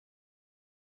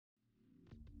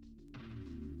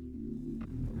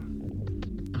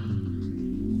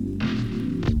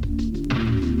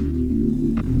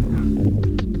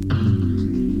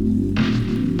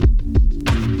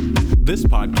This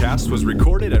podcast was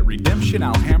recorded at Redemption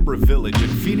Alhambra Village in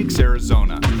Phoenix,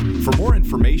 Arizona. For more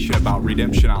information about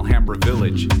Redemption Alhambra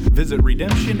Village, visit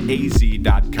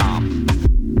redemptionaz.com.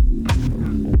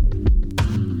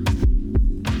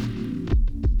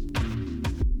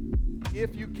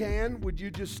 If you can, would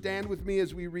you just stand with me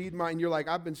as we read mine? You're like,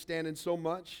 I've been standing so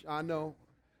much. I know.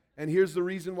 And here's the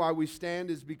reason why we stand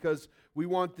is because we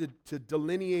want to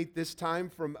delineate this time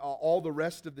from all the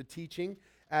rest of the teaching,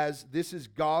 as this is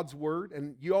God's word,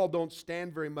 and you all don't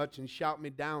stand very much and shout me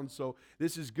down, so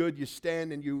this is good. You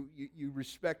stand and you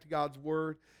respect God's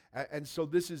word, and so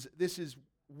this is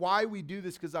why we do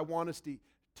this, because I want us to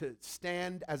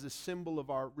stand as a symbol of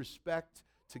our respect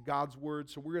to God's word.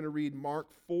 So we're going to read Mark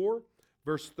 4,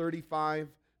 verse 35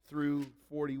 through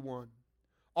 41.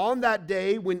 On that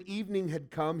day, when evening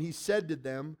had come, he said to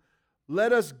them,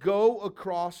 "Let us go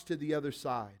across to the other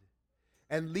side."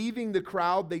 And leaving the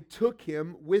crowd, they took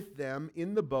him with them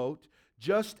in the boat,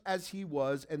 just as he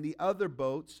was, and the other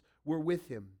boats were with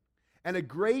him. And a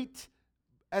great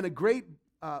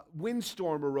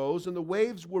windstorm arose, and the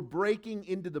waves were breaking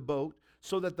into the boat,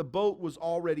 so that the boat was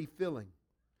already filling.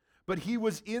 But he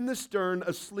was in the stern,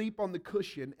 asleep on the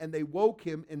cushion, and they woke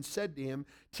him and said to him,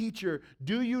 "Teacher,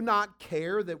 do you not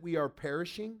care that we are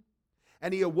perishing?"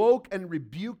 And he awoke and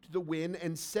rebuked the wind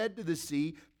and said to the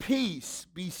sea, "Peace,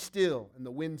 be still." And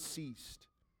the wind ceased.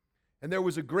 And there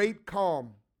was a great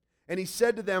calm. And he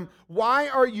said to them, "Why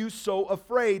are you so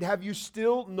afraid? Have you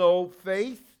still no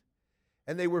faith?"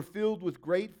 And they were filled with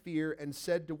great fear and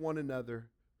said to one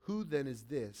another, "Who then is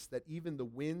this, that even the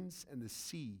winds and the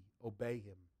sea obey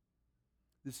him?"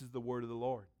 This is the word of the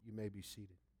Lord. You may be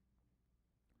seated.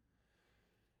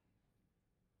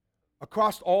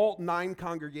 Across all 9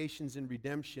 congregations in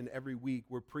Redemption every week,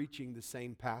 we're preaching the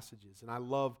same passages. And I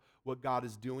love what God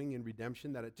is doing in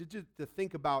Redemption, to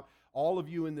think about all of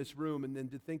you in this room, and then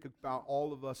to think about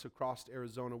all of us across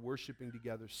Arizona worshiping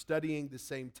together, studying the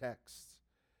same texts.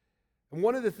 And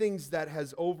one of the things that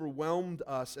has overwhelmed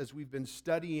us as we've been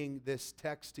studying this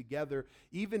text together,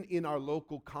 even in our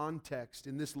local context,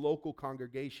 in this local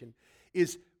congregation,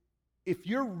 is if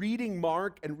you're reading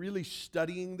Mark and really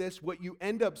studying this, what you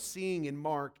end up seeing in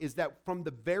Mark is that from the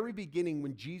very beginning,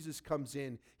 when Jesus comes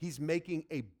in, he's making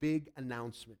a big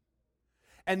announcement.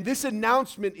 And this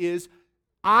announcement is,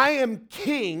 I am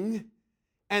king,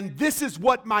 and this is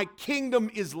what my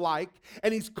kingdom is like.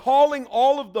 And he's calling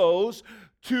all of those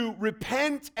to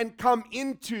repent and come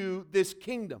into this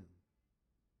kingdom.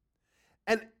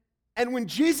 And when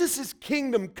Jesus'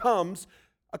 kingdom comes,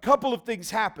 a couple of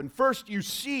things happen. First, you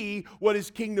see what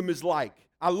his kingdom is like.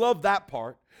 I love that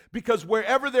part, because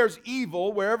wherever there's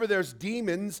evil, wherever there's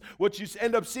demons, what you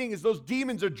end up seeing is those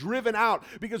demons are driven out,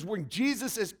 because when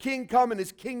Jesus as king comes and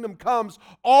his kingdom comes,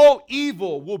 all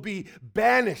evil will be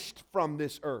banished from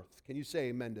this earth. Can you say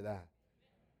amen to that?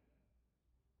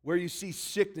 Where you see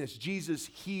sickness, Jesus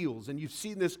heals. And you've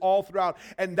seen this all throughout.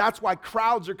 And that's why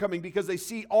crowds are coming, because they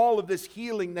see all of this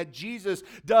healing that Jesus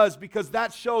does, because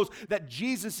that shows that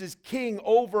Jesus is king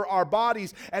over our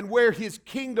bodies. And where his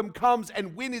kingdom comes,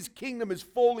 and when his kingdom is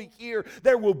fully here,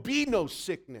 there will be no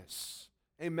sickness.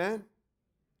 Amen?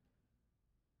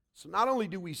 So not only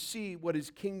do we see what his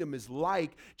kingdom is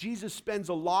like, Jesus spends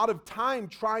a lot of time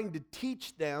trying to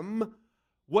teach them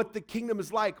what the kingdom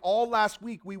is like. All last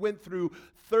week we went through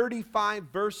 35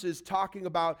 verses talking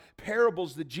about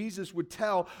parables that Jesus would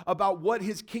tell about what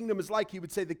his kingdom is like. He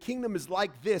would say the kingdom is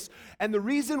like this. And the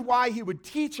reason why he would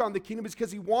teach on the kingdom is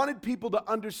because he wanted people to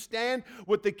understand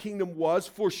what the kingdom was,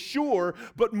 for sure.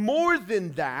 But more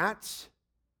than that,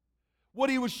 what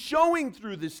he was showing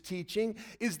through this teaching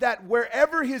is that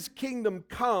wherever his kingdom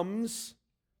comes,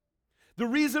 the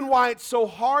reason why it's so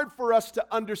hard for us to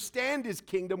understand his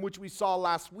kingdom, which we saw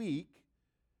last week,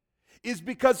 is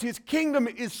because his kingdom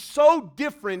is so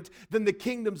different than the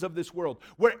kingdoms of this world.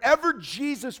 Wherever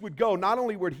Jesus would go, not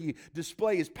only would he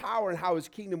display his power and how his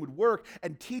kingdom would work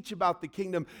and teach about the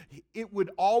kingdom, it would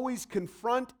always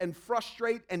confront and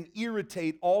frustrate and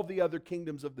irritate all the other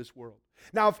kingdoms of this world.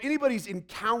 Now, if anybody's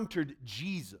encountered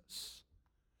Jesus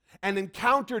and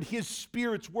encountered his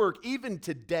Spirit's work, even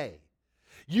today,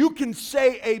 you can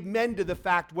say amen to the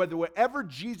fact whether wherever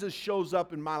Jesus shows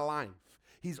up in my life,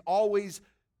 he's always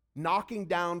knocking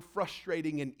down,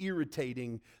 frustrating, and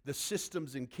irritating the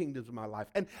systems and kingdoms of my life.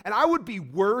 And I would be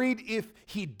worried if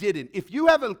he didn't. If you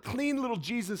have a clean little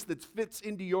Jesus that fits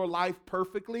into your life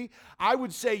perfectly, I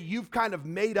would say you've kind of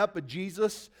made up a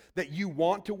Jesus that you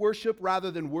want to worship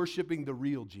rather than worshiping the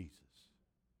real Jesus.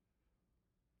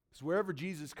 Because wherever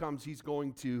Jesus comes, he's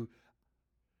going to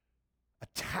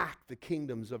attack the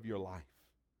kingdoms of your life.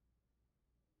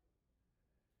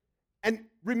 And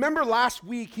remember last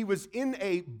week, he was in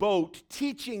a boat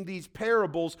teaching these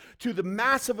parables to the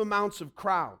massive amounts of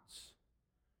crowds.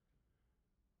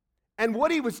 And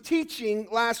what he was teaching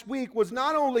last week was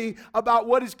not only about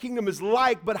what his kingdom is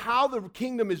like, but how the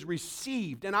kingdom is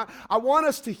received. And I want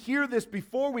us to hear this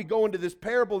before we go into this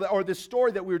parable or this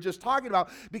story that we were just talking about,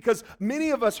 because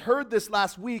many of us heard this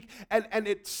last week and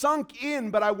it sunk in,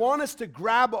 but I want us to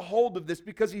grab a hold of this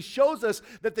because he shows us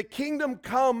that the kingdom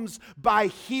comes by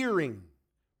hearing.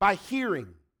 By hearing.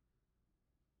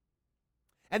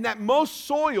 And that most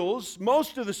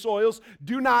of the soils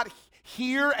do not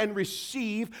hear and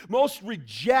receive. Most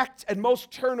reject and most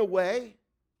turn away.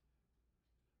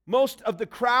 Most of the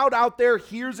crowd out there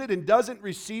hears it and doesn't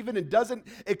receive it and doesn't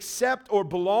accept or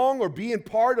belong or be in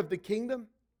part of the kingdom.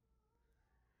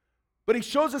 But he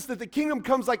shows us that the kingdom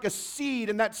comes like a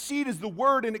seed, and that seed is the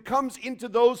word, and it comes into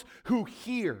those who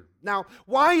hear. Now,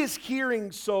 why is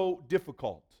hearing so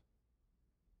difficult?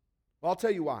 Well, I'll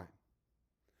tell you why.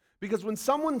 Because when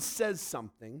someone says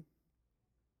something,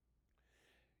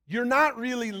 you're not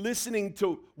really listening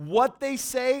to what they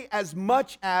say as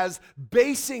much as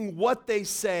basing what they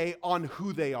say on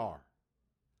who they are.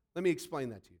 Let me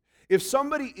explain that to you. If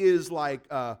somebody is like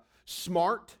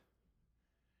smart,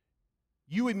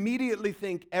 you immediately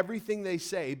think everything they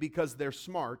say because they're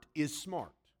smart is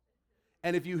smart.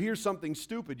 And if you hear something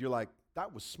stupid, you're like,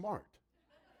 that was smart.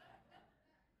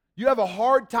 You have a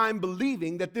hard time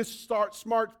believing that this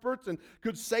smart person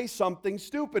could say something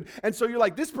stupid. And so you're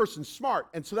like, this person's smart,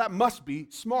 and so that must be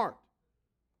smart.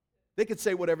 They could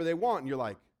say whatever they want, and you're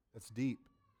like, that's deep.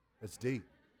 That's deep.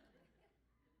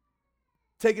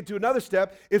 Take it to another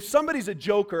step. If somebody's a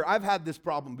joker, I've had this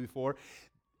problem before.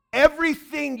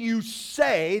 Everything you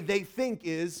say, they think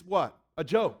is what? A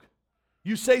joke.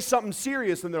 You say something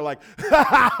serious, and they're like, ha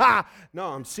ha ha. No,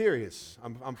 I'm serious.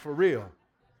 I'm for real.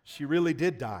 She really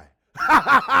did die.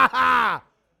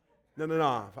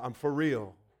 No, I'm for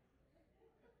real.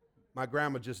 My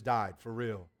grandma just died, for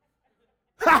real.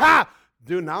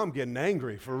 Dude, now I'm getting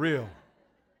angry, for real.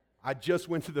 I just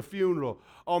went to the funeral.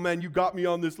 Oh man, you got me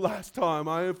on this last time.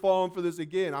 I ain't falling for this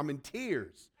again. I'm in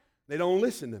tears. They don't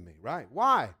listen to me, right?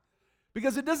 Why?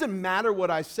 Because it doesn't matter what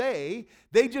I say.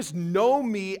 They just know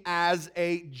me as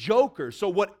a joker. So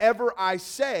whatever I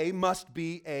say must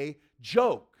be a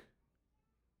joke.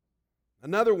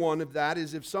 Another one of that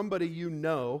is if somebody you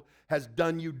know has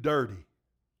done you dirty.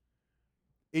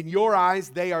 In your eyes,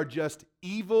 they are just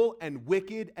evil and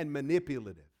wicked and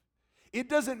manipulative. It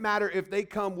doesn't matter if they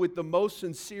come with the most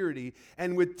sincerity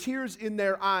and with tears in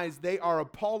their eyes, they are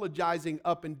apologizing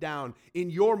up and down.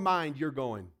 In your mind, you're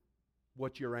going,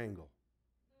 what's your angle?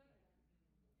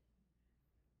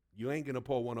 You ain't going to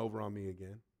pull one over on me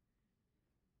again.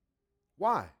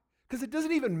 Why? Because it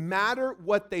doesn't even matter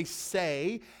what they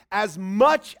say as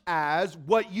much as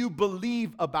what you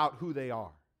believe about who they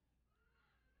are.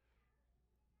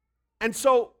 And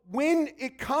so when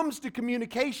it comes to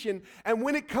communication and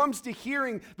when it comes to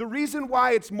hearing, the reason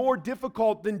why it's more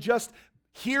difficult than just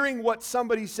hearing what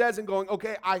somebody says and going,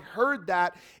 okay, I heard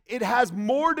that, it has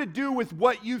more to do with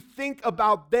what you think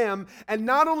about them. And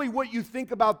not only what you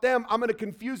think about them, I'm going to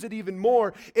confuse it even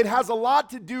more. It has a lot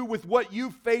to do with what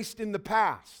you faced in the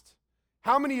past.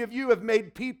 How many of you have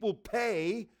made people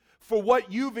pay for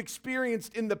what you've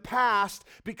experienced in the past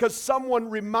because someone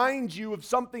reminds you of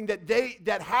something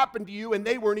that happened to you and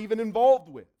they weren't even involved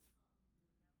with?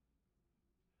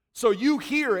 So you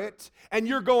hear it and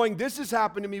you're going, this has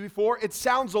happened to me before. It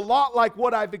sounds a lot like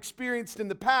what I've experienced in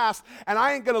the past, and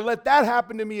I ain't going to let that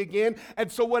happen to me again. And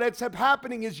so what ends up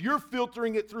happening is you're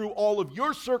filtering it through all of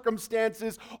your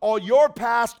circumstances, all your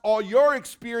past, all your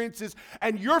experiences,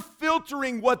 and you're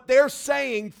filtering what they're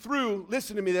saying through,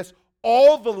 listen to me this,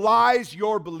 all the lies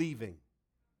you're believing.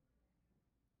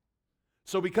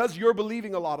 So because you're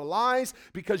believing a lot of lies,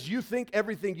 because you think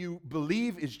everything you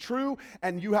believe is true,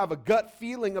 and you have a gut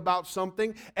feeling about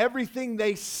something, everything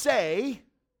they say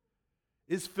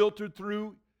is filtered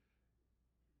through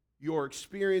your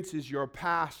experiences, your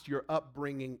past, your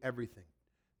upbringing, everything.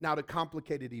 Now, to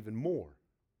complicate it even more,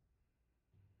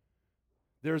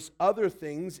 there's other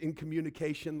things in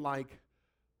communication like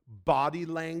body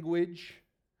language.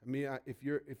 I mean, if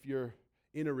you're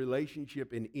in a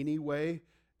relationship in any way,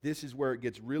 this is where it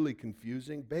gets really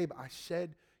confusing. Babe, I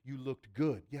said you looked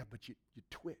good. Yeah, but you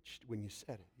twitched when you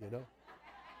said it, you know.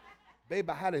 Babe,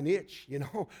 I had an itch, you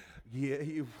know. Yeah,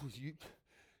 you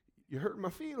hurt my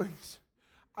feelings.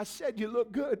 I said you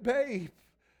look good, babe.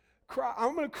 Cry.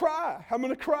 I'm going to cry. I'm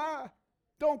going to cry.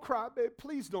 Don't cry, babe.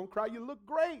 Please don't cry. You look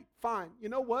great. Fine. You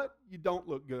know what? You don't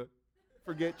look good.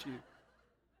 Forget you.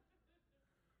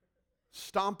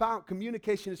 stomp out.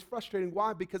 Communication is frustrating.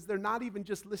 Why? Because they're not even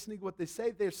just listening to what they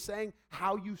say, they're saying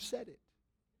how you said it.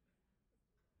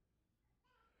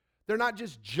 They're not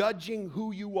just judging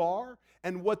who you are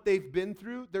and what they've been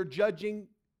through, they're judging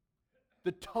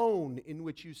the tone in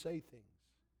which you say things.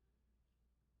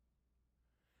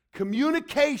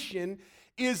 Communication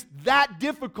is that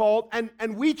difficult,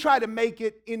 and we try to make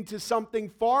it into something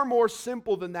far more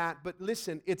simple than that, but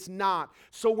listen, it's not.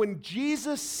 So when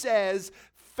Jesus says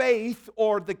faith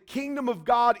or the kingdom of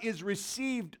God is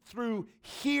received through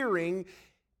hearing,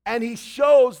 and he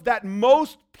shows that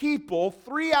most people,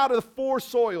 3 out of the 4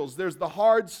 soils, there's the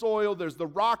hard soil, there's the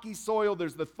rocky soil,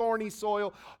 there's the thorny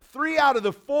soil, 3 out of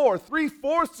the 4,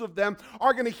 3/4 of them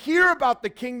are going to hear about the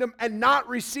kingdom and not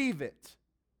receive it.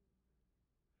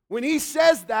 When he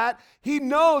says that, he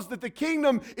knows that the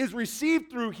kingdom is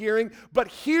received through hearing, but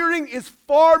hearing is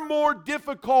far more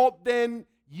difficult than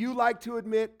you like to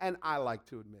admit and I like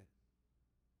to admit.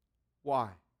 Why?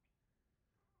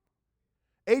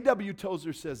 A.W.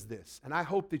 Tozer says this, and I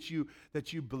hope that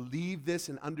you believe this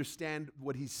and understand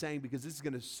what he's saying, because this is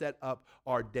going to set up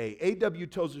our day. A.W.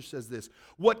 Tozer says this: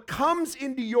 what comes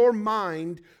into your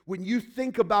mind when you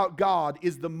think about God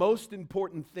is the most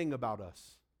important thing about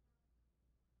us.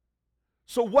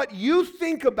 So what you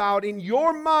think about in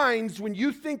your minds when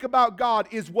you think about God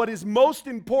is what is most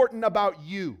important about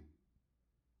you.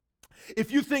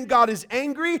 If you think God is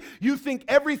angry, you think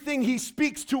everything he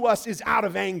speaks to us is out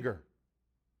of anger.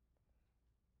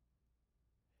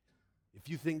 If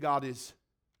you think God is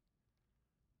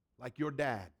like your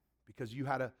dad because you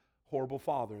had a horrible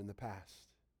father in the past,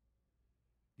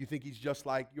 you think he's just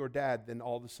like your dad, then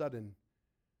all of a sudden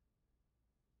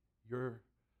your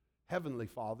heavenly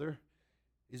Father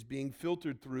is being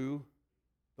filtered through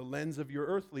the lens of your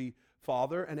earthly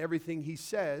father, and everything he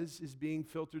says is being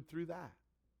filtered through that.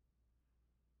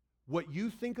 What you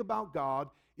think about God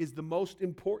is the most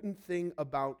important thing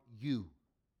about you.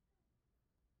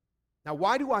 Now,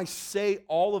 why do I say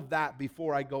all of that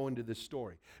before I go into this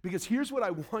story? Because here's what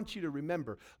I want you to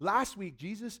remember. Last week,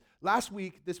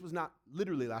 this was not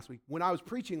literally last week, when I was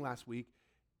preaching last week,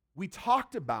 we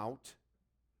talked about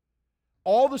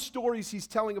all the stories he's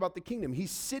telling about the kingdom. He's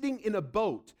sitting in a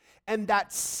boat, and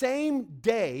that same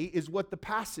day is what the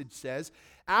passage says.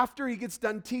 After he gets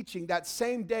done teaching, that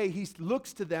same day he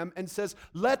looks to them and says,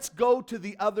 let's go to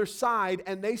the other side,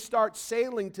 and they start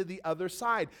sailing to the other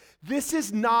side. This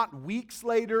is not weeks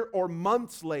later or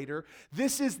months later.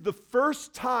 This is the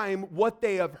first time what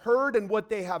they have heard and what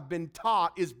they have been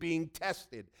taught is being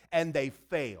tested, and they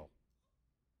fail.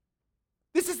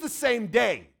 This is the same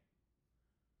day.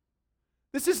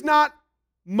 This is not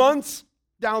months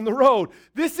down the road.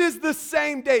 This is the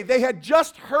same day. They had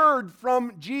just heard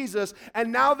from Jesus,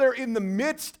 and now they're in the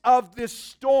midst of this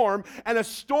storm, and a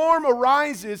storm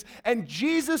arises, and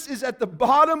Jesus is at the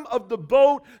bottom of the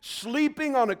boat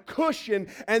sleeping on a cushion,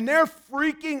 and they're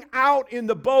freaking out in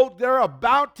the boat. They're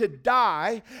about to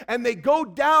die, and they go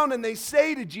down and they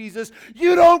say to Jesus,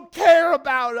 "You don't care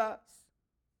about us."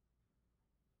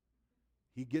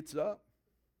 He gets up,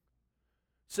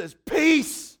 says,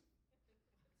 "Peace."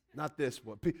 Not this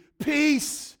one.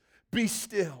 Peace, be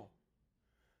still.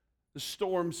 The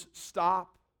storms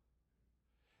stop,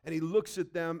 and he looks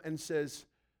at them and says,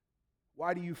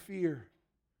 "Why do you fear?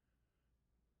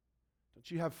 Don't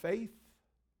you have faith?"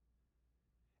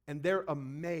 And they're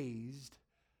amazed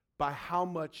by how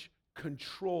much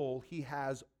control he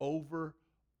has over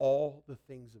all the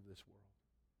things of this world.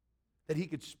 That he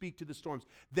could speak to the storms.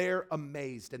 They're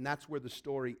amazed, and that's where the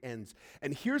story ends.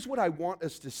 And here's what I want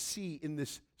us to see in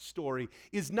this story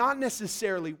is not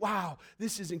necessarily, wow,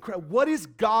 this is incredible. What is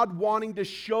God wanting to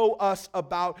show us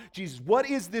about Jesus? What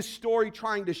is this story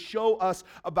trying to show us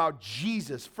about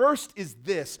Jesus? First is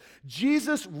this: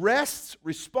 Jesus rests,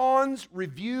 responds,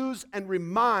 reviews, and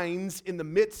reminds in the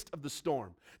midst of the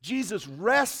storm. Jesus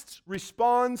rests,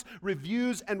 responds,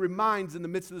 reviews, and reminds in the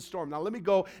midst of the storm. Now let me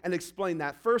go and explain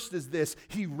that. First is this: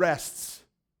 he rests.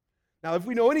 Now if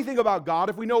we know anything about God,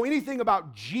 if we know anything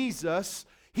about Jesus,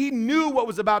 he knew what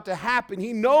was about to happen.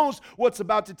 He knows what's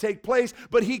about to take place,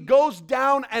 but he goes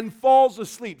down and falls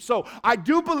asleep. So I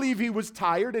do believe he was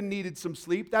tired and needed some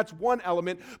sleep. That's one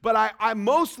element. But I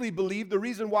mostly believe the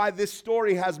reason why this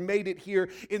story has made it here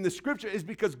in the scripture is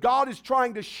because God is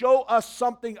trying to show us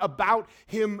something about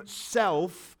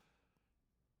himself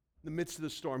in the midst of the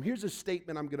storm. Here's a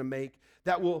statement I'm going to make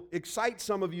that will excite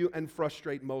some of you and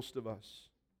frustrate most of us.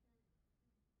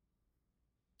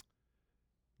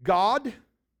 God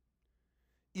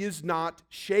is not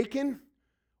shaken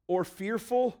or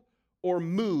fearful or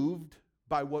moved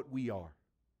by what we are.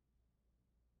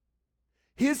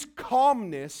 His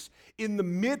calmness in the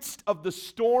midst of the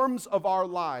storms of our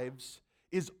lives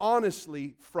is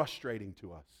honestly frustrating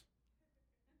to us.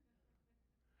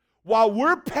 While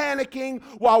we're panicking,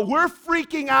 while we're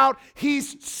freaking out,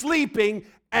 He's sleeping,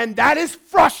 and that is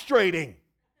frustrating.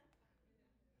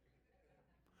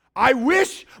 I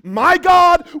wish my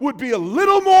God would be a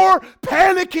little more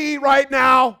panicky right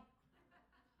now.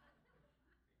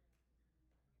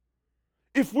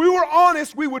 If we were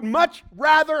honest, we would much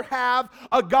rather have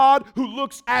a God who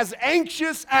looks as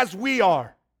anxious as we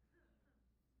are.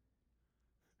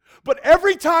 But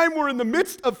every time we're in the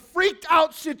midst of freaked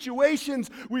out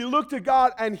situations, we look to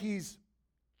God and He's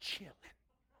chilling.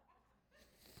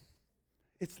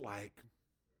 It's like,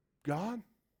 God,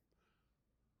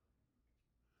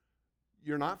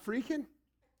 you're not freaking?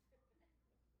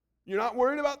 You're not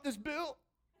worried about this bill?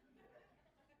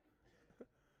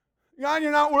 God,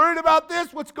 you're not worried about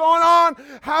this? What's going on?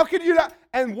 How can you not?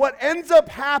 And what ends up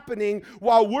happening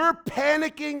while we're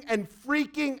panicking and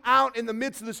freaking out in the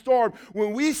midst of the storm,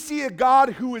 when we see a God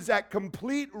who is at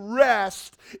complete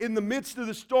rest in the midst of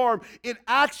the storm, it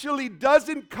actually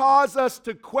doesn't cause us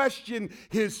to question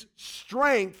His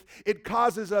strength. It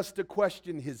causes us to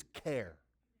question His care.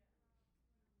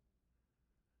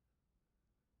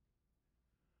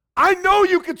 I know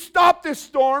you could stop this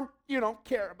storm. You don't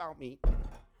care about me.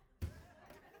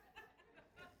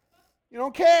 You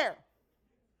don't care.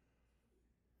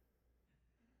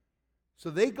 So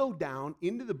they go down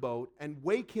into the boat and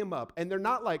wake him up. And they're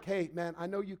not like, hey, man, I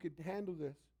know you could handle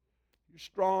this. You're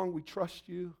strong. We trust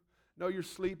you. No, you're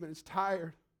sleeping. It's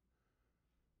tired.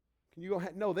 Can you go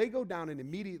ahead? No, they go down and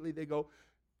immediately they go,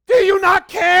 do you not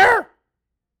care?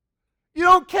 You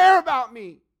don't care about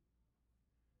me.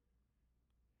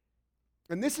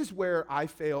 And this is where I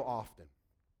fail often.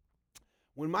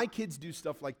 When my kids do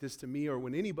stuff like this to me, or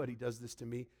when anybody does this to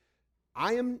me,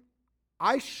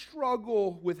 I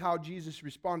struggle with how Jesus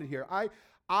responded here.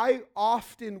 I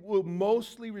often will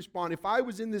mostly respond, if I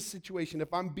was in this situation,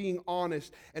 if I'm being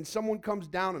honest, and someone comes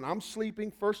down and I'm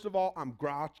sleeping, first of all, I'm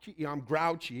grouchy,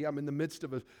 I'm in the midst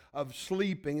of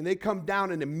sleeping, and they come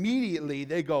down and immediately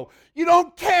they go, you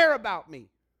don't care about me.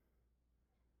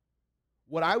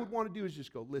 What I would want to do is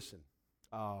just go, listen,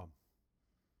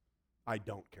 I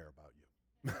don't care about you.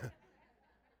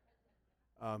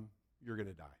 You're going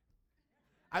to die.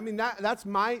 I mean, that's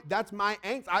my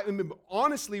angst. I mean,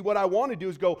 honestly, what I want to do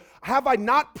is go, have I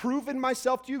not proven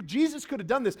myself to you? Jesus could have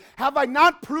done this. Have I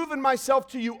not proven myself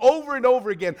to you over and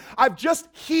over again? I've just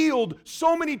healed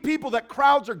so many people that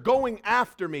crowds are going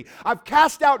after me. I've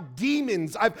cast out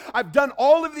demons. I've done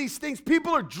all of these things.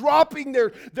 People are dropping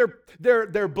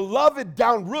their beloved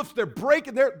down roofs. They're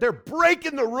breaking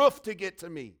the roof to get to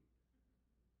me.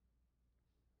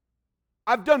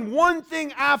 I've done one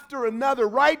thing after another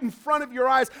right in front of your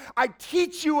eyes. I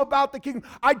teach you about the kingdom.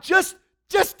 I just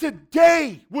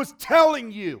today was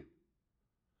telling you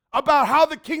about how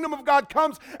the kingdom of God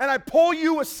comes, and I pull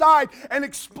you aside and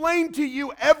explain to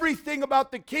you everything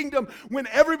about the kingdom when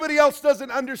everybody else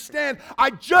doesn't understand. I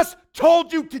just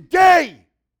told you today.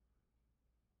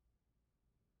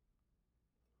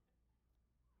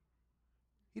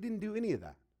 He didn't do any of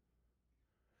that.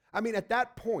 I mean, at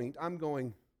that point, I'm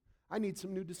going, I need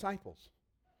some new disciples.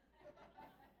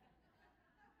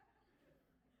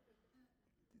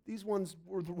 These ones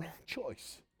were the wrong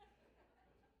choice.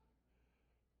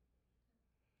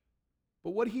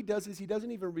 But what he does is he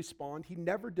doesn't even respond. He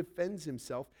never defends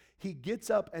himself. He gets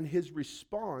up, and his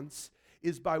response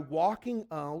is by walking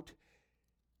out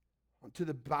to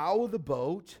the bow of the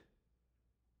boat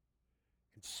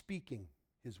and speaking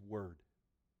his word.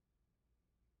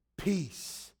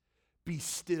 Peace. Be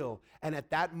still. And at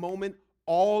that moment,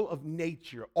 all of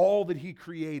nature, all that he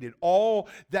created, all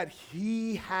that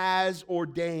he has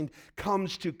ordained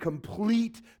comes to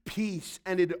complete peace,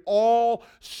 and it all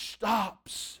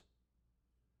stops.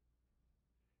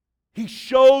 He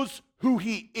shows who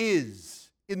he is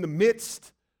in the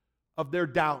midst of their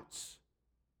doubts.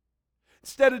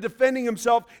 Instead of defending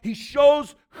himself, he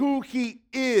shows who he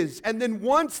is. And then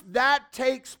once that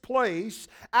takes place,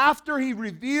 after he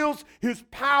reveals his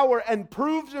power and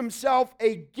proves himself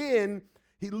again,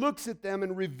 he looks at them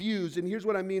and reviews. And here's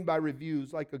what I mean by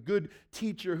reviews. Like a good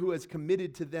teacher who has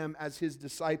committed to them as his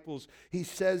disciples, he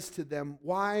says to them,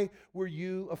 why were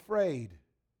you afraid?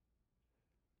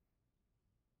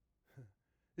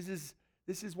 This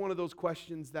is one of those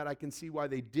questions that I can see why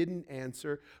they didn't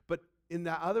answer, but in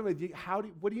that other way,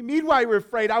 what do you mean why you were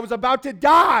afraid? I was about to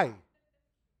die.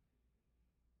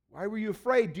 Why were you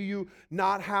afraid? Do you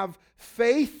not have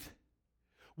faith?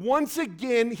 Once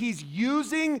again, he's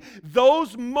using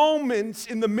those moments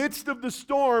in the midst of the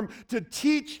storm to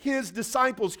teach his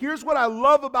disciples. Here's what I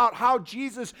love about how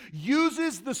Jesus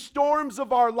uses the storms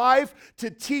of our life to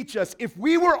teach us. If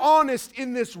we were honest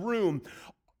in this room,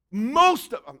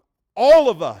 all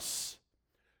of us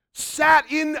sat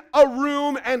in a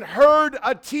room and heard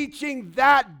a teaching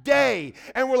that day.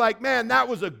 And we're like, man, that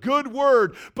was a good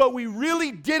word. But we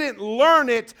really didn't learn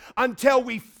it until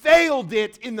we failed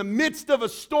it in the midst of a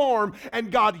storm.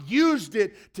 And God used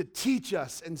it to teach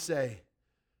us and say,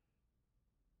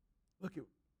 look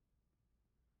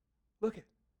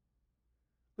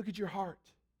at your heart.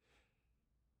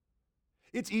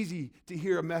 It's easy to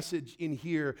hear a message in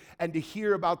here and to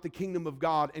hear about the kingdom of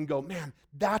God and go, man,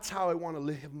 that's how I want to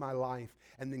live my life.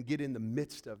 And then get in the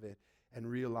midst of it and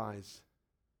realize,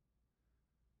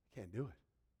 I can't do it.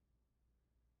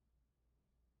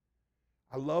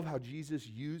 I love how Jesus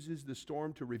uses the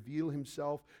storm to reveal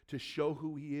himself, to show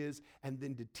who he is, and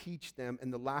then to teach them.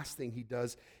 And the last thing he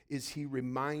does is he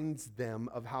reminds them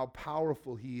of how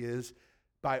powerful he is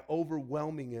by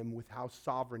overwhelming him with how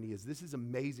sovereign he is. This is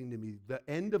amazing to me. The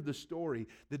end of the story,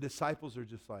 the disciples are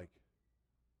just like,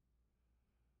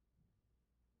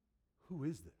 who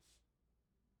is this?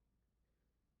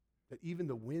 That even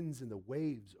the winds and the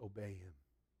waves obey him.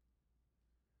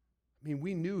 I mean,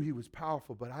 we knew he was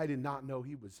powerful, but I did not know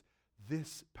he was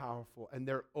this powerful. And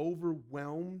they're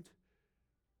overwhelmed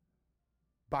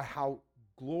by how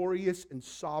glorious and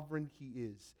sovereign he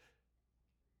is.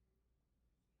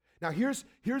 Now, here's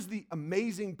the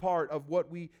amazing part of what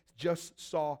we just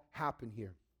saw happen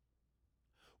here.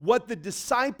 What the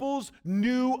disciples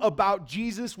knew about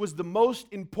Jesus was the most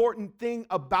important thing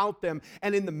about them.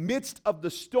 And in the midst of the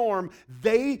storm,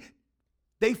 they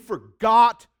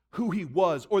forgot who he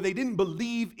was, or they didn't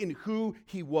believe in who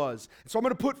he was. So I'm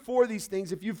going to put 4 of these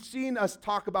things. If you've seen us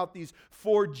talk about these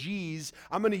 4 G's,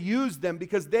 I'm going to use them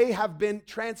because they have been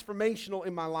transformational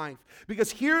in my life.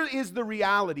 Because here is the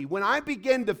reality. When I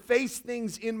begin to face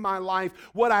things in my life,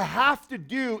 what I have to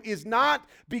do is not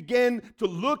begin to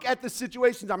look at the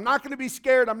situations. I'm not going to be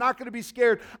scared. I'm not going to be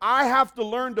scared. I have to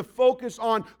learn to focus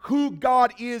on who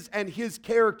God is and his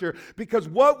character. Because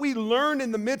what we learn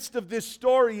in the midst of this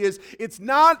story is it's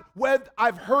not whether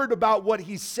I've heard about what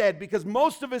he said, because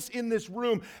most of us in this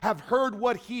room have heard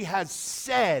what he has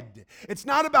said. It's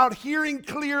not about hearing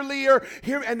clearly or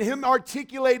him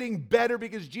articulating better,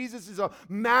 because Jesus is a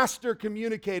master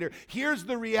communicator. Here's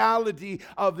the reality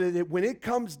of it. When it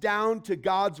comes down to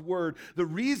God's word, the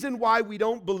reason why we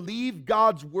don't believe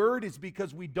God's word is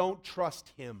because we don't trust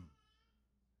him.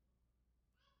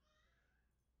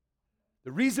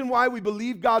 The reason why we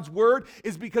believe God's word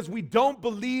is because we don't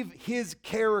believe his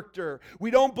character.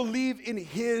 We don't believe in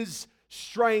his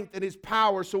strength and his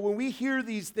power. So when we hear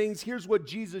these things, here's what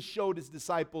Jesus showed his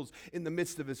disciples in the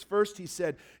midst of his. First, he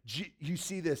said, you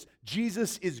see this,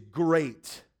 Jesus is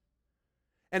great.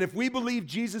 And if we believe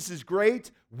Jesus is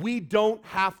great, we don't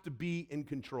have to be in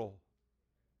control.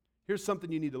 Here's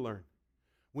something you need to learn.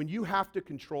 When you have to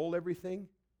control everything,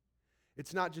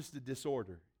 it's not just a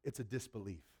disorder, it's a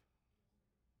disbelief.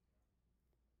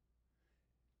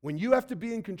 When you have to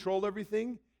be in control of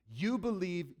everything, you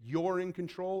believe you're in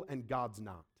control and God's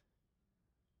not.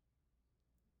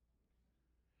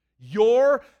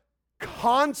 Your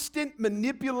constant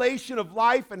manipulation of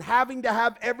life and having to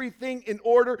have everything in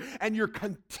order, and you're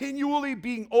continually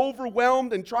being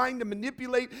overwhelmed and trying to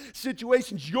manipulate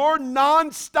situations, your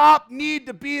nonstop need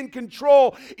to be in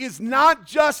control is not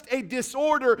just a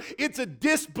disorder, it's a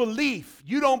disbelief.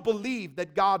 You don't believe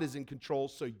that God is in control,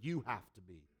 so you have to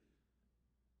be.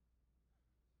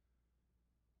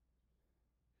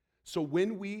 So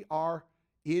when we are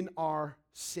in our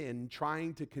sin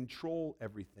trying to control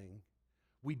everything,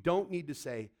 we don't need to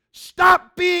say,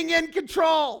 stop being in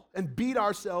control, and beat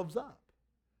ourselves up.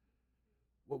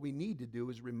 What we need to do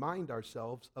is remind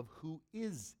ourselves of who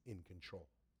is in control.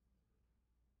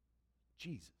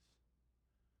 Jesus.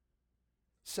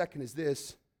 Second is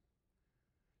this,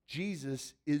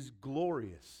 Jesus is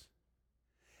glorious.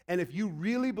 And if you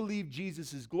really believe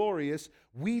Jesus is glorious,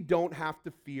 we don't have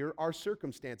to fear our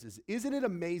circumstances. Isn't it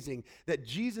amazing that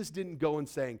Jesus didn't go and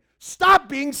saying, stop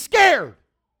being scared?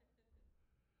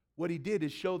 What he did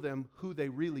is show them who they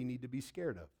really need to be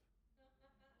scared of.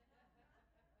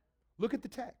 Look at the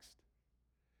text.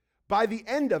 By the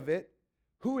end of it,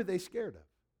 who are they scared of?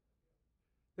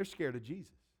 They're scared of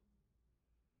Jesus.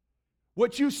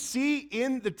 What you see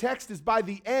in the text is by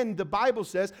the end, the Bible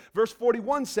says, verse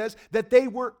 41 says, that they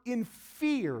were in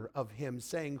fear of him,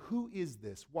 saying, who is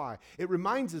this? Why? It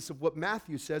reminds us of what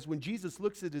Matthew says when Jesus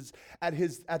looks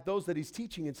at those that he's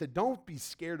teaching and said, don't be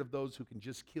scared of those who can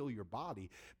just kill your body.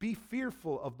 Be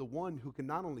fearful of the one who can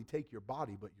not only take your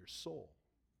body, but your soul.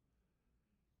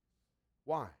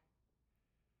 Why?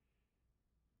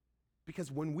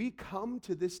 Because when we come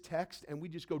to this text and we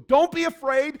just go, don't be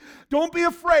afraid, don't be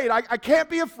afraid, I can't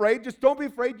be afraid, just don't be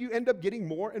afraid, you end up getting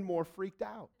more and more freaked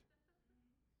out.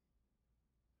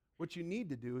 What you need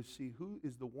to do is see who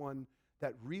is the one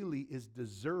that really is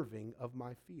deserving of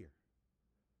my fear.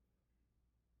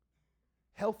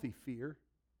 Healthy fear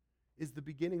is the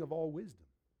beginning of all wisdom.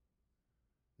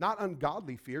 Not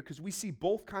ungodly fear, because we see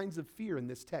both kinds of fear in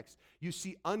this text. You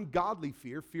see ungodly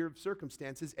fear, fear of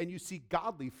circumstances, and you see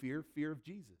godly fear, fear of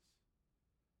Jesus.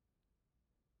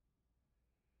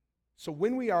 So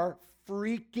when we are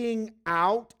freaking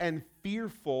out and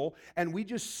fearful, and we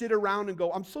just sit around and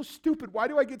go, I'm so stupid, why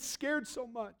do I get scared so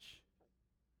much?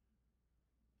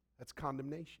 That's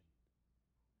condemnation.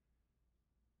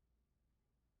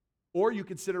 Or you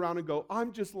could sit around and go,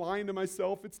 I'm just lying to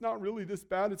myself. It's not really this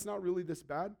bad. It's not really this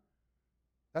bad.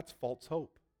 That's false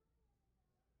hope.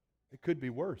 It could be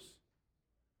worse.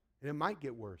 And it might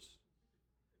get worse.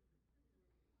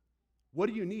 What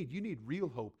do you need? You need real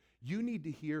hope. You need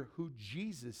to hear who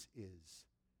Jesus is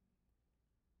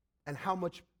and how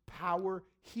much power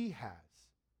he has.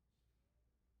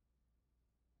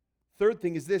 Third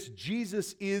thing is this: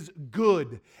 Jesus is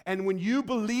good. And when you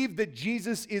believe that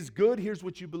Jesus is good, here's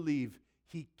what you believe: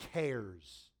 he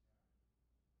cares.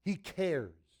 He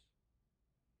cares.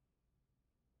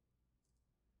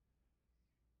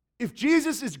 If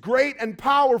Jesus is great and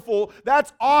powerful,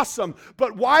 that's awesome.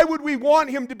 But why would we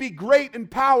want him to be great and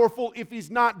powerful if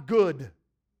he's not good?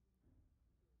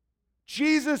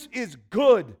 Jesus is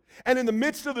good. And in the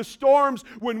midst of the storms,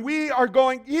 when we are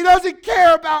going, he doesn't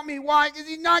care about me. Why? Because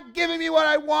he's not giving me what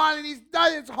I want, and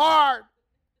it's hard.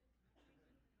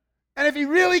 And if he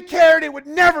really cared, it would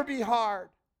never be hard.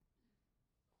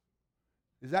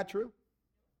 Is that true?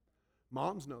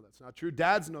 Moms know that's not true.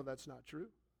 Dads know that's not true.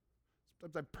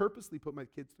 Sometimes I purposely put my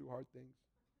kids through hard things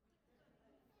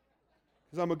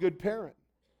because I'm a good parent.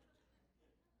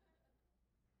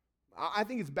 I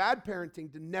think it's bad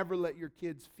parenting to never let your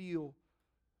kids feel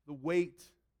the weight.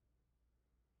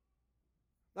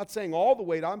 I'm not saying all the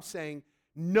weight, I'm saying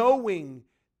knowing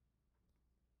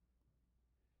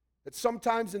that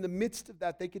sometimes in the midst of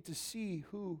that, they get to see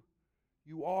who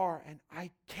you are, and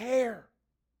I care.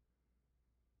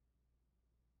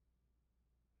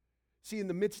 See, in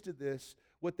the midst of this,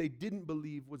 what they didn't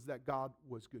believe was that God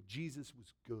was good. Jesus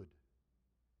was good.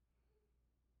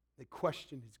 They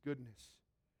questioned his goodness.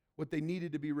 What they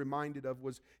needed to be reminded of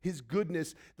was his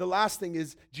goodness. The last thing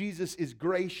is Jesus is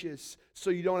gracious,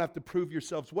 so you don't have to prove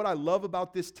yourselves. What I love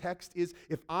about this text is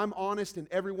if I'm honest and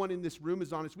everyone in this room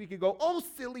is honest, we could go, oh,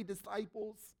 silly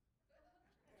disciples.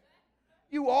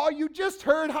 You just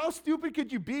heard, how stupid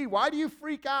could you be? Why do you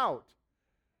freak out?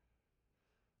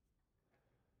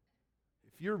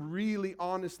 If you're really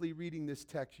honestly reading this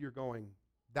text, you're going,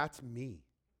 that's me.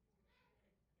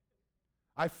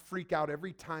 I freak out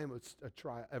every time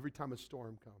every time a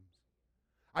storm comes.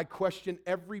 I question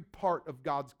every part of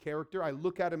God's character. I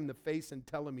look at him in the face and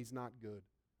tell him he's not good.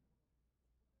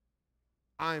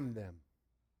 I'm them.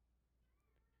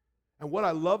 And what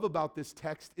I love about this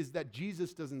text is that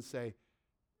Jesus doesn't say,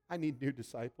 I need new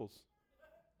disciples.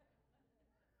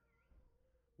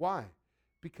 Why?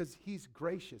 Because he's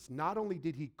gracious. Not only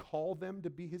did he call them to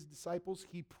be his disciples,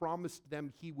 he promised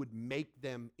them he would make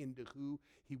them into who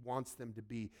he wants them to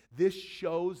be. This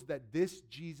shows that this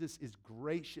Jesus is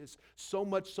gracious, so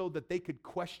much so that they could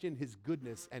question his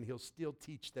goodness and he'll still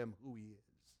teach them who he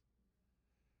is.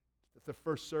 At the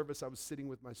first service, I was sitting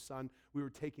with my son. We were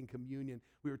taking communion.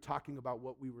 We were talking about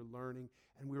what we were learning,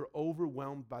 and we were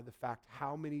overwhelmed by the fact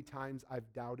how many times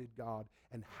I've doubted God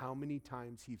and how many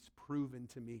times he's proven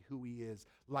to me who he is,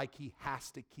 like he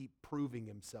has to keep proving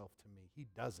himself to me. He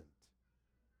doesn't.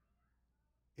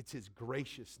 It's his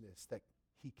graciousness that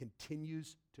he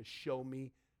continues to show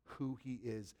me who he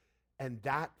is. And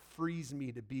that frees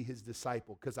me to be his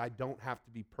disciple because I don't have to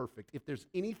be perfect. If there's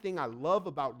anything I love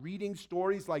about reading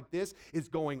stories like this, is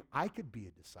going, I could be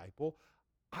a disciple.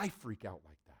 I freak out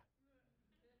like that.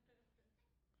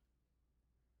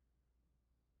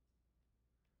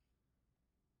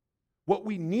 What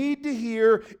we need to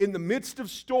hear in the midst of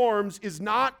storms is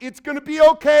not, it's going to be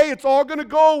okay, it's all going to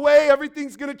go away,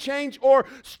 everything's going to change, or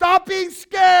stop being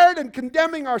scared and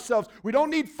condemning ourselves. We don't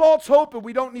need false hope and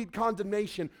we don't need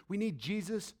condemnation. We need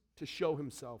Jesus to show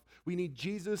himself. We need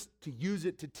Jesus to use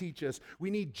it to teach us. We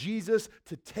need Jesus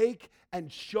to take and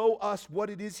show us what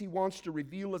it is he wants to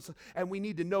reveal us. And we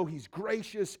need to know he's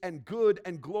gracious and good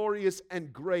and glorious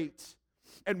and great.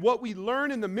 And what we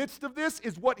learn in the midst of this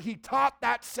is what he taught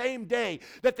that same day,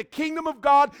 that the kingdom of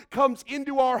God comes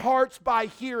into our hearts by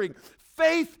hearing.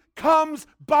 Faith comes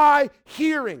by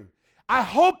hearing. I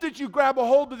hope that you grab a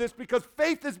hold of this, because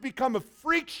faith has become a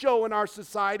freak show in our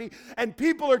society, and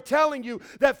people are telling you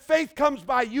that faith comes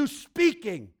by you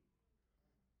speaking.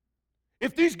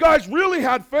 If these guys really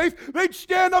had faith, they'd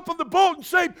stand up on the boat and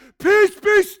say, "Peace,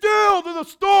 be still," to the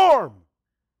storm.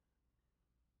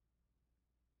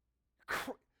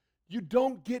 You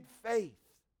don't get faith.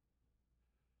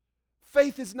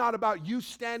 Faith is not about you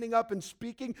standing up and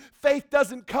speaking. Faith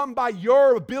doesn't come by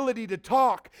your ability to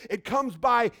talk. It comes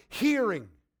by hearing.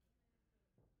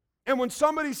 And when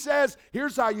somebody says,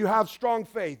 here's how you have strong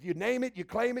faith. You name it, you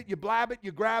claim it, you blab it,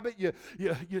 you grab it,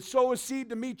 you sow a seed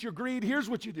to meet your greed. Here's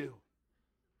what you do.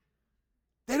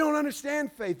 They don't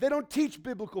understand faith. They don't teach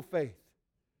biblical faith.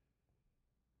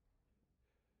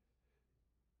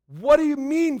 What do you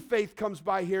mean faith comes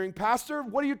by hearing, Pastor?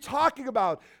 What are you talking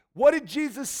about? What did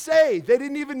Jesus say? They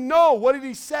didn't even know. What did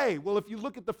he say? Well, if you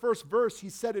look at the first verse, he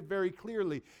said it very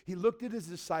clearly. He looked at his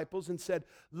disciples and said,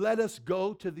 "Let us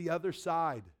go to the other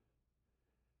side."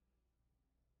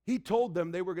 He told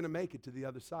them they were going to make it to the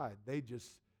other side. They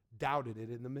just doubted it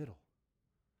in the middle.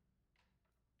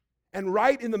 And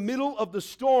right in the middle of the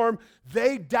storm,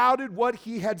 they doubted what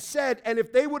he had said. And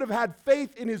if they would have had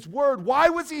faith in his word, why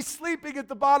was he sleeping at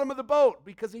the bottom of the boat?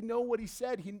 Because he knows what he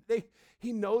said.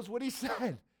 He knows what he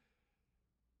said.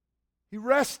 He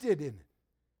rested in it.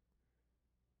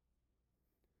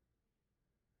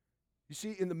 You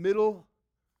see, in the middle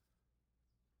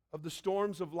of the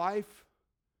storms of life,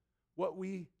 what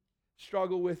we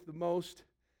struggle with the most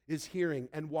is hearing.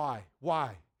 And why?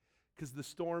 Why? Because the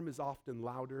storm is often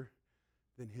louder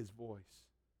than his voice.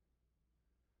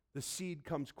 The seed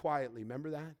comes quietly. Remember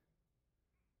that?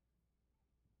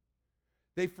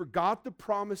 They forgot the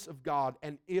promise of God,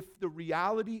 and if the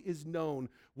reality is known,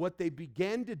 what they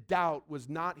began to doubt was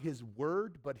not his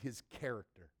word, but his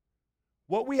character.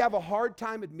 What we have a hard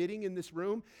time admitting in this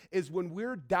room is when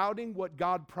we're doubting what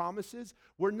God promises,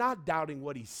 we're not doubting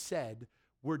what he said,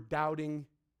 we're doubting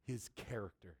his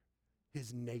character,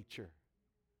 his nature,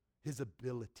 his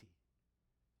ability.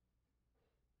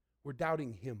 We're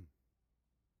doubting him.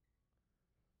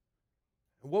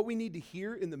 And what we need to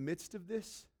hear in the midst of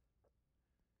this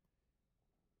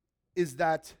is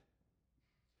that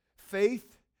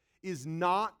faith is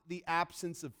not the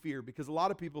absence of fear, because a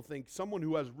lot of people think someone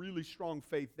who has really strong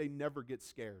faith, they never get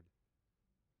scared.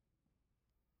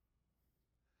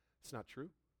 It's not true.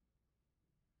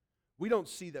 We don't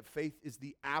see that faith is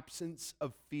the absence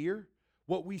of fear.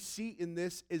 What we see in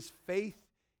this is faith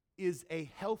is a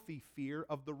healthy fear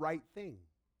of the right thing.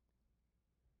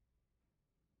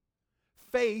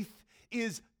 Faith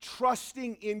is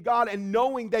trusting in God and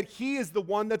knowing that he is the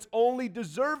one that's only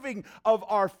deserving of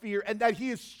our fear, and that he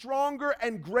is stronger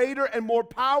and greater and more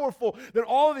powerful than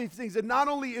all of these things. And not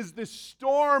only is this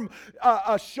storm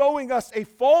showing us a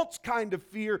false kind of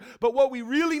fear, but what we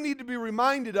really need to be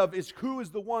reminded of is who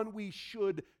is the one we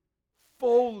should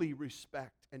fully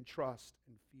respect and trust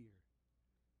and fear.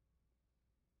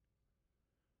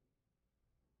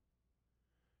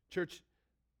 Church,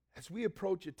 as we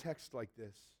approach a text like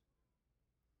this,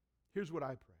 here's what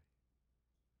I pray.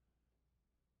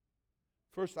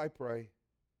 First, I pray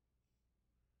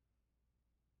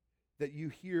that you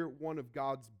hear one of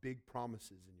God's big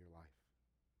promises in your life.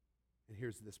 And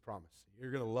here's this promise.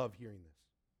 You're going to love hearing this.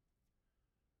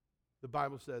 The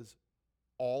Bible says,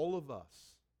 all of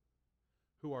us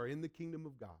who are in the kingdom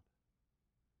of God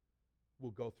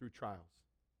will go through trials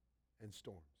and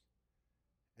storms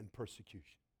and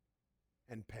persecution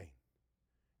and pain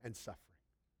and suffering.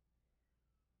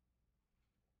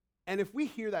 And if we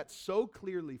hear that so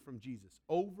clearly from Jesus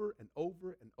over and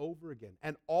over and over again,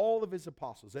 and all of his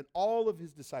apostles and all of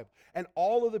his disciples and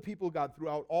all of the people of God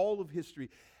throughout all of history,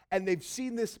 and they've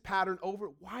seen this pattern over,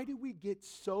 why do we get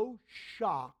so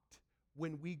shocked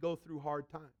when we go through hard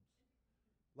times?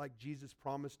 Like Jesus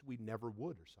promised we never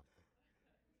would or something.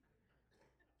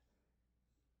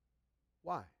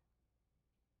 Why?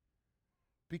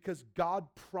 Because God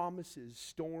promises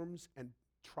storms and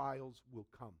trials will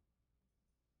come.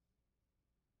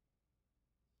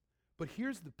 But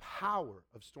here's the power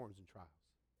of storms and trials.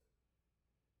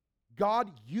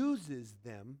 God uses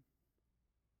them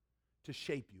to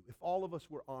shape you. If all of us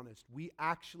were honest, we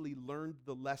actually learned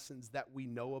the lessons that we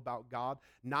know about God,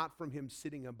 not from him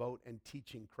sitting a boat and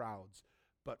teaching crowds,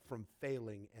 but from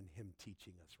failing and Him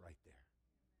teaching us right there.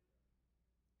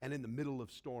 And in the middle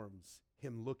of storms,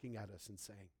 Him looking at us and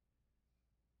saying,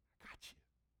 I got you.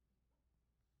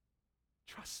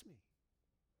 Trust me.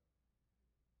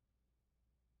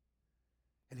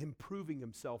 And Him proving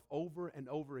Himself over and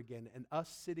over again, and us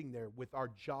sitting there with our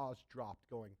jaws dropped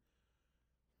going,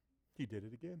 He did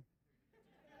it again.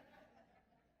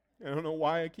 I don't know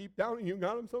why I keep doubting you,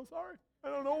 God. I'm so sorry. I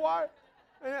don't know why.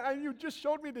 And you just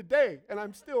showed me today, and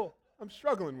I'm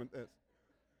struggling with this.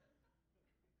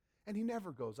 And He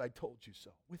never goes, I told you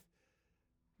so. With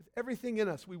everything in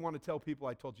us, we want to tell people,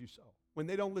 I told you so. When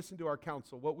they don't listen to our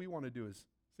counsel, what we want to do is,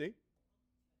 see,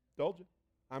 told you.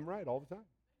 I'm right all the time.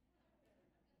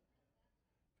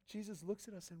 Jesus looks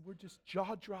at us and we're just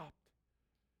jaw dropped.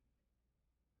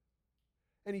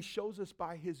 And He shows us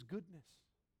by His goodness.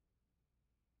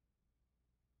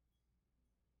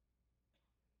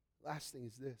 Last thing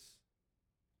is this.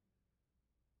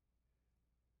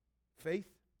 Faith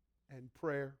and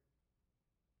prayer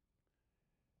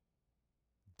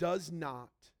does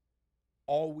not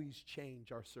always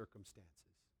change our circumstances.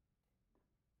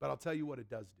 But I'll tell you what it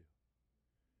does do.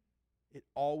 It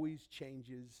always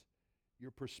changes your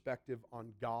perspective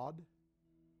on God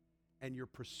and your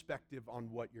perspective on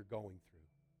what you're going through.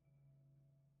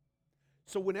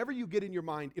 So whenever you get in your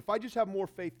mind, if I just have more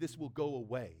faith, this will go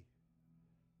away,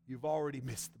 you've already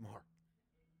missed the mark.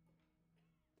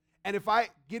 And if I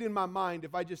get in my mind,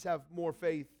 if I just have more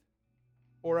faith,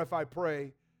 or if I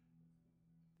pray,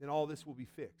 then all this will be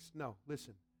fixed. No,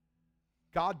 listen.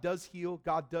 God does heal,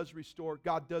 God does restore,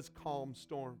 God does calm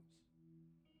storms.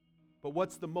 But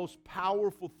what's the most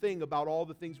powerful thing about all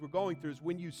the things we're going through is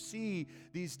when you see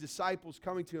these disciples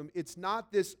coming to Him, it's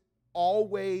not this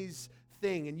always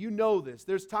thing. And you know this.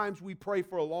 There's times we pray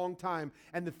for a long time,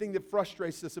 and the thing that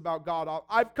frustrates us about God,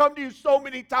 I've come to you so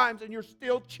many times and you're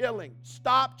still chilling.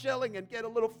 Stop chilling and get a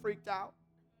little freaked out.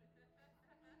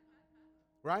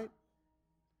 Right?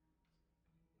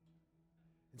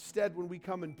 Instead, when we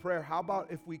come in prayer, how about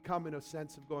if we come in a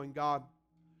sense of going, God,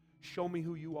 show me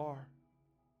who you are.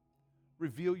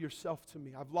 Reveal yourself to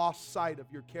me. I've lost sight of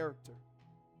your character.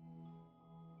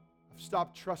 I've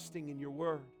stopped trusting in your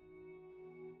word.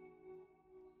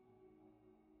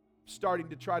 I'm starting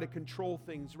to try to control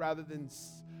things rather than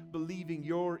believing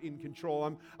you're in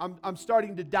control. I'm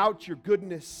starting to doubt your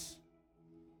goodness.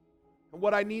 And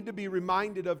what I need to be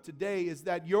reminded of today is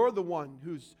that you're the one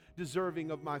who's deserving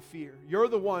of my fear. You're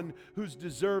the one who's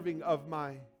deserving of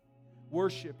my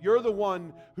worship. You're the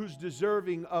one who's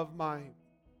deserving of my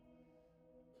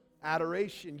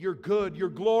adoration. You're good. You're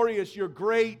glorious. You're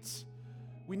great.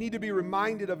 We need to be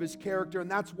reminded of His character, and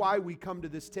that's why we come to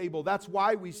this table. That's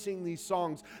why we sing these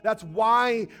songs. That's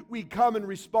why we come and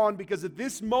respond, because at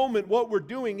this moment what we're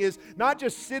doing is not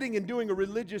just sitting and doing a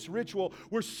religious ritual.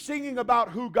 We're singing about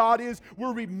who God is.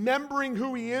 We're remembering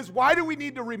who He is. Why do we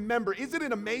need to remember? Isn't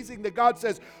it amazing that God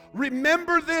says,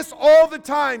 remember this all the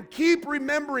time. Keep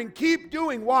remembering. Keep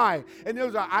doing. Why? And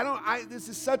it was, this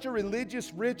is such a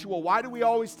religious ritual. Why do we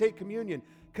always take communion?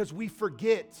 Because we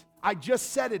forget. I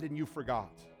just said it and you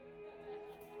forgot.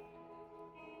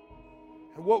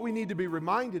 And what we need to be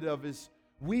reminded of is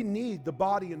we need the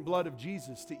body and blood of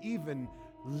Jesus to even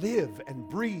live and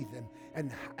breathe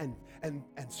and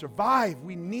survive.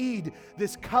 We need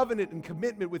this covenant and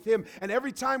commitment with Him. And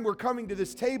every time we're coming to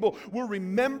this table, we're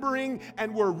remembering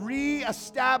and we're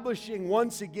reestablishing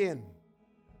once again.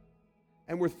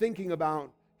 And we're thinking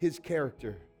about His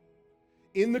character.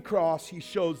 In the cross, He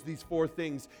shows these four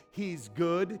things. He's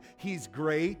good, He's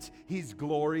great, He's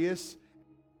glorious,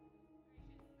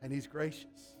 and He's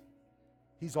gracious.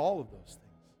 He's all of those things.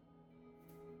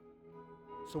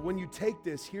 So when you take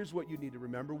this, here's what you need to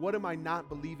remember. What am I not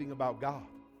believing about God?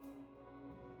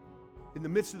 In the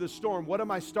midst of the storm, what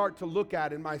am I start to look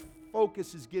at and my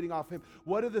focus is getting off Him?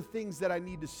 What are the things that I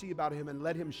need to see about Him? And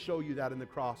let Him show you that in the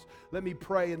cross. Let me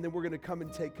pray, and then we're going to come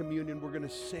and take communion. We're going to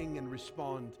sing and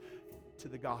respond to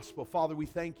the gospel. Father, we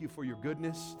thank you for your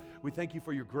goodness. We thank you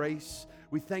for your grace.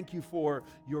 We thank you for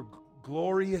your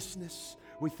gloriousness.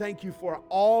 We thank you for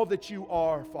all that you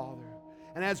are, Father.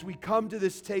 And as we come to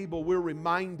this table, we're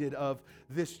reminded of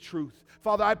this truth.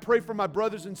 Father, I pray for my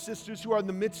brothers and sisters who are in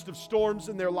the midst of storms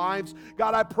in their lives.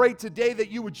 God, I pray today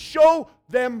that you would show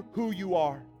them who you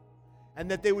are, and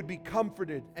that they would be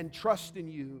comforted and trust in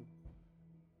you,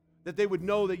 that they would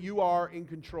know that you are in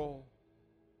control,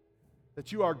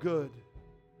 that you are good,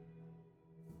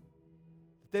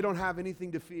 that they don't have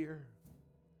anything to fear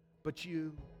but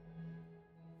you.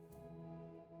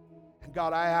 And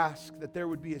God, I ask that there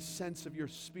would be a sense of your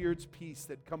Spirit's peace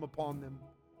that come upon them.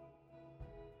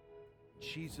 In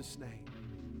Jesus' name.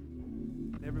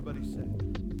 And everybody said.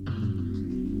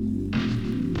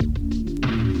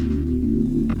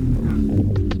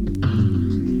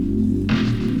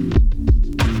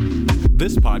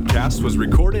 This podcast was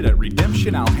recorded at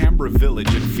Redemption Alhambra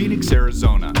Village in Phoenix,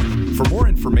 Arizona. For more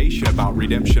information about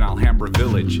Redemption Alhambra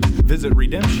Village, visit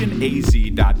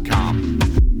redemptionaz.com.